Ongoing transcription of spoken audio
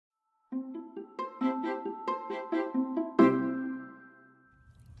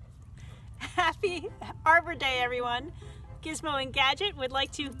Happy Arbor Day, everyone. Gizmo and Gadget would like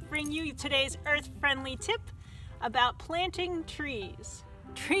to bring you today's earth-friendly tip about planting trees.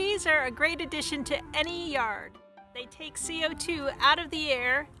 Trees are a great addition to any yard. They take CO2 out of the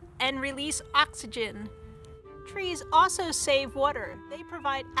air and release oxygen. Trees also save water. They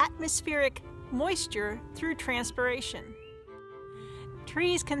provide atmospheric moisture through transpiration.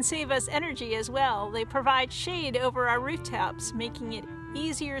 Trees can save us energy as well. They provide shade over our rooftops, making it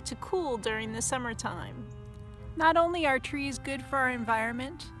easier to cool during the summertime. Not only are trees good for our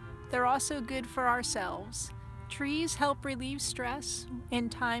environment, they're also good for ourselves. Trees help relieve stress in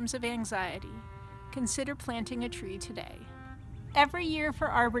times of anxiety. Consider planting a tree today. Every year for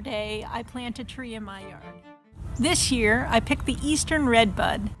Arbor Day, I plant a tree in my yard. This year, I picked the Eastern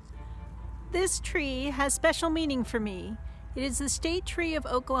Redbud. This tree has special meaning for me. It is the state tree of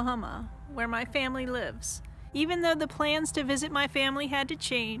Oklahoma, where my family lives. Even though the plans to visit my family had to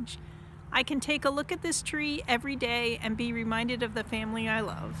change, I can take a look at this tree every day and be reminded of the family I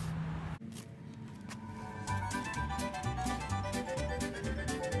love.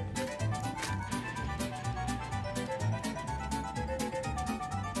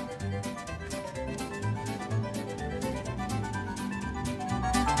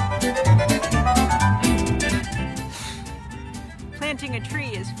 Planting a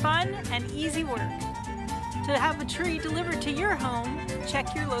tree is fun and easy work. To have a tree delivered to your home,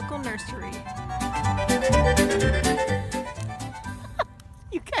 check your local nursery.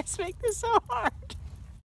 You guys make this so hard.